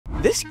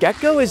This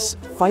gecko is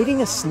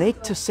fighting a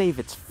snake to save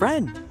its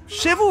friend.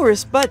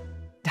 Chivalrous, but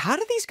how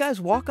do these guys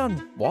walk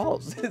on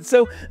walls?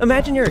 So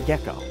imagine you're a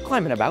gecko,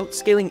 climbing about,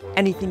 scaling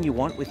anything you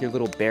want with your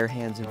little bare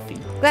hands and feet.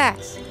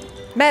 Glass,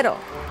 metal,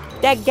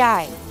 dead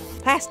guy,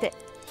 plastic.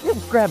 You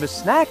grab a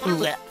snack,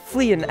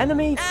 flee an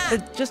enemy, or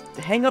just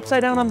hang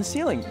upside down on the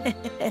ceiling.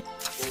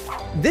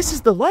 This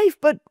is the life,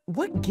 but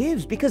what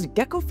gives? Because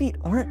gecko feet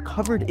aren't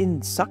covered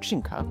in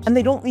suction cups, and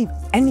they don't leave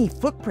any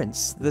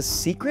footprints. The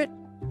secret?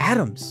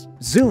 Atoms.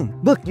 Zoom.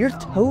 Look, your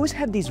toes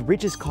have these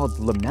ridges called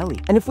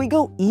lamellae. And if we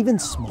go even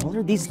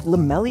smaller, these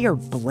lamellae are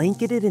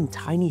blanketed in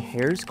tiny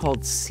hairs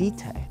called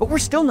setae. But we're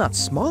still not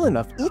small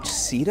enough. Each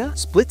seta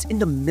splits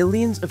into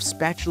millions of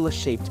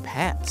spatula-shaped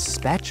pads,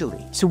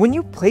 spatulae. So when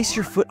you place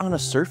your foot on a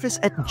surface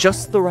at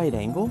just the right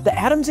angle, the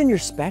atoms in your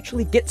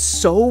spatulae get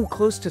so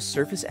close to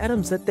surface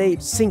atoms that they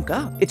sync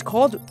up. It's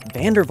called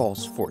van der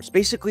Waals force,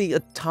 basically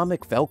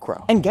atomic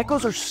Velcro. And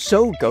geckos are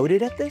so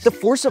goated at this, the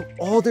force of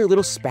all their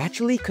little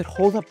spatulae could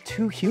hold up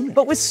 2 humans.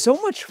 But with so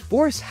much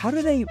force, how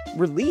do they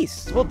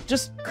release? Well,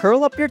 just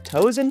curl up your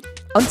toes and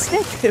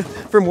unstick.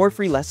 For more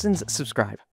free lessons, subscribe.